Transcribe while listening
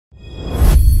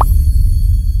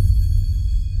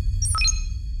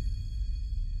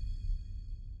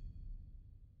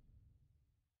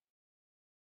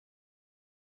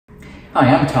Hi,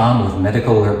 I'm Tom with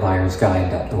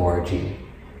MedicalAlertBuyersGuide.org.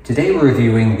 Today we're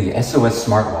reviewing the SOS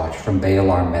Smartwatch from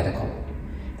Bayalarm Medical.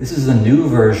 This is a new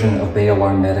version of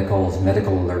Bayalarm Medical's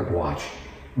Medical Alert Watch.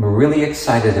 We're really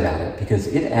excited about it because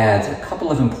it adds a couple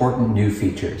of important new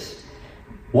features.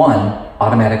 One,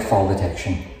 automatic fall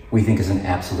detection, we think is an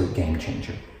absolute game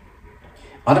changer.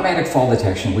 Automatic fall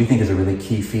detection, we think, is a really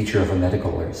key feature of a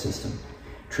medical alert system.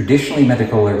 Traditionally,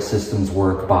 medical alert systems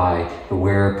work by the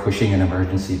wearer pushing an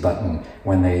emergency button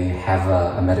when they have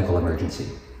a medical emergency.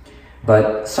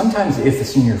 But sometimes if the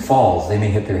senior falls, they may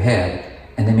hit their head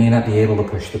and they may not be able to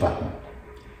push the button.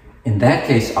 In that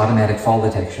case, automatic fall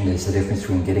detection is the difference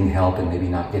between getting help and maybe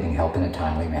not getting help in a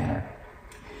timely manner.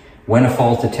 When a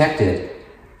fall is detected,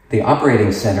 the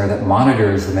operating center that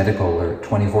monitors the medical alert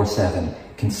 24/7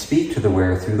 can speak to the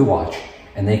wearer through the watch,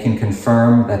 and they can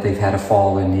confirm that they've had a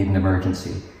fall and need an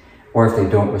emergency. Or if they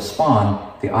don't respond,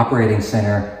 the operating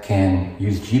center can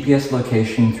use GPS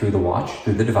location through the watch,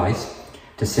 through the device,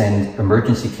 to send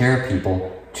emergency care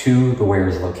people to the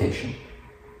wearer's location.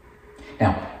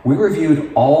 Now, we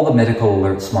reviewed all the medical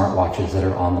alert smartwatches that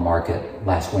are on the market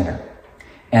last winter.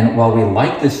 And while we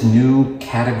like this new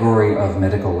category of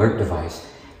medical alert device,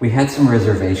 we had some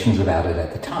reservations about it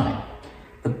at the time.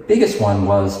 The biggest one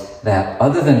was that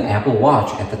other than Apple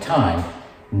Watch at the time,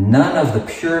 none of the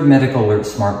pure medical alert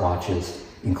smartwatches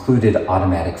included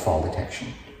automatic fall detection.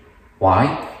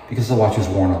 Why? Because the watch is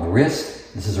worn on the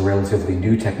wrist, this is a relatively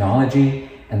new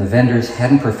technology, and the vendors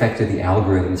hadn't perfected the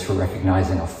algorithms for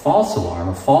recognizing a false alarm,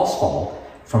 a false fall,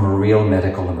 from a real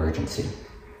medical emergency.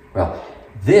 Well,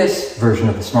 this version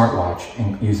of the smartwatch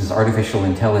uses artificial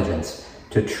intelligence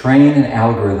to train an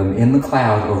algorithm in the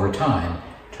cloud over time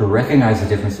to recognize the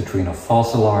difference between a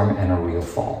false alarm and a real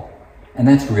fall. And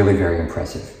that's really very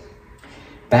impressive.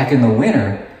 Back in the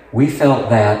winter, we felt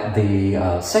that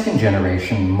the second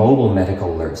generation mobile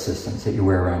medical alert systems that you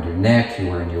wear around your neck, you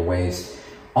wear in your waist,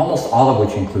 almost all of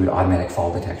which include automatic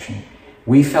fall detection,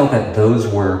 we felt that those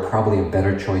were probably a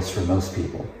better choice for most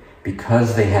people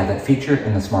because they had that feature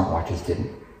and the smartwatches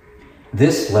didn't.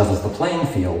 This levels the playing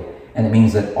field, and it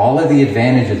means that all of the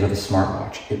advantages of a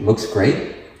smartwatch, it looks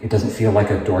great, it doesn't feel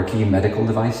like a dorky medical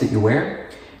device that you wear,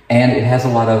 and it has a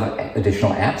lot of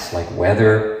additional apps like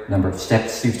weather, number of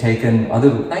steps you've taken, other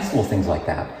nice little things like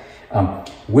that.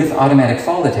 With automatic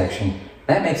fall detection,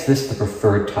 that makes this the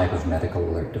preferred type of medical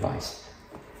alert device.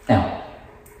 Now,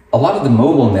 a lot of the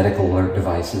mobile medical alert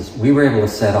devices, we were able to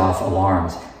set off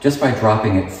alarms just by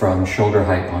dropping it from shoulder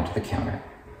height onto the counter.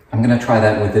 I'm going to try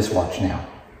that with this watch now.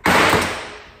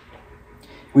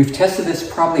 We've tested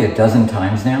this probably a dozen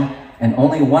times now, and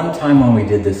only one time when we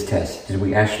did this test did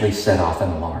we actually set off an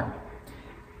alarm.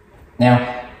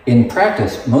 Now, in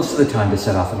practice, most of the time to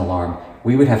set off an alarm,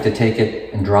 we would have to take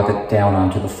it and drop it down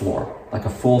onto the floor, like a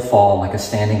full fall, like a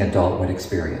standing adult would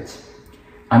experience.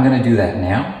 I'm going to do that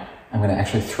now. I'm going to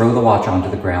actually throw the watch onto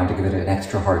the ground to give it an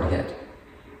extra hard hit.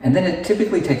 And then it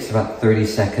typically takes about 30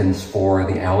 seconds for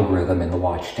the algorithm in the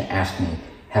watch to ask me,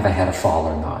 have I had a fall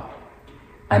or not?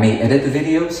 I may edit the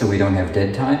video so we don't have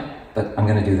dead time, but I'm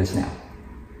going to do this now.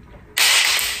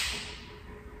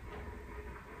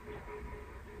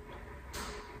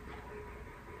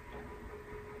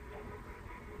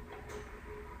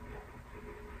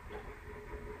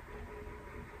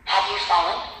 Have you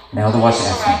fallen? Now the watch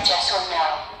asks me, yes or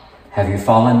no. have you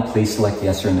fallen? Please select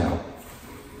yes or no.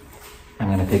 I'm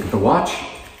going to pick up the watch,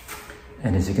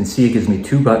 and as you can see, it gives me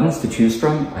two buttons to choose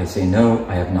from. I say no,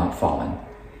 I have not fallen.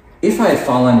 If I had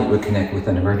fallen, it would connect with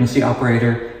an emergency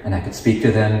operator and I could speak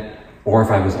to them, or if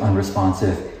I was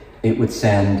unresponsive, it would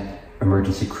send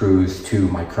emergency crews to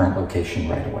my current location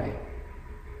right away.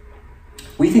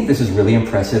 We think this is really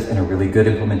impressive and a really good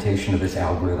implementation of this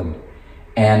algorithm.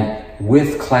 And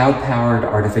with cloud-powered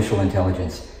artificial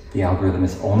intelligence, the algorithm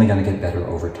is only going to get better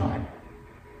over time.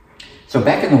 So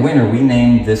back in the winter, we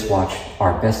named this watch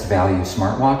our best value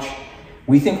smartwatch.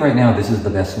 We think right now this is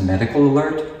the best medical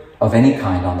alert of any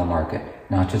kind on the market,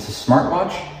 not just a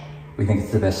smartwatch. We think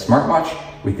it's the best smartwatch.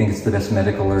 We think it's the best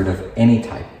medical alert of any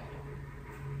type.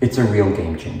 It's a real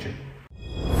game changer.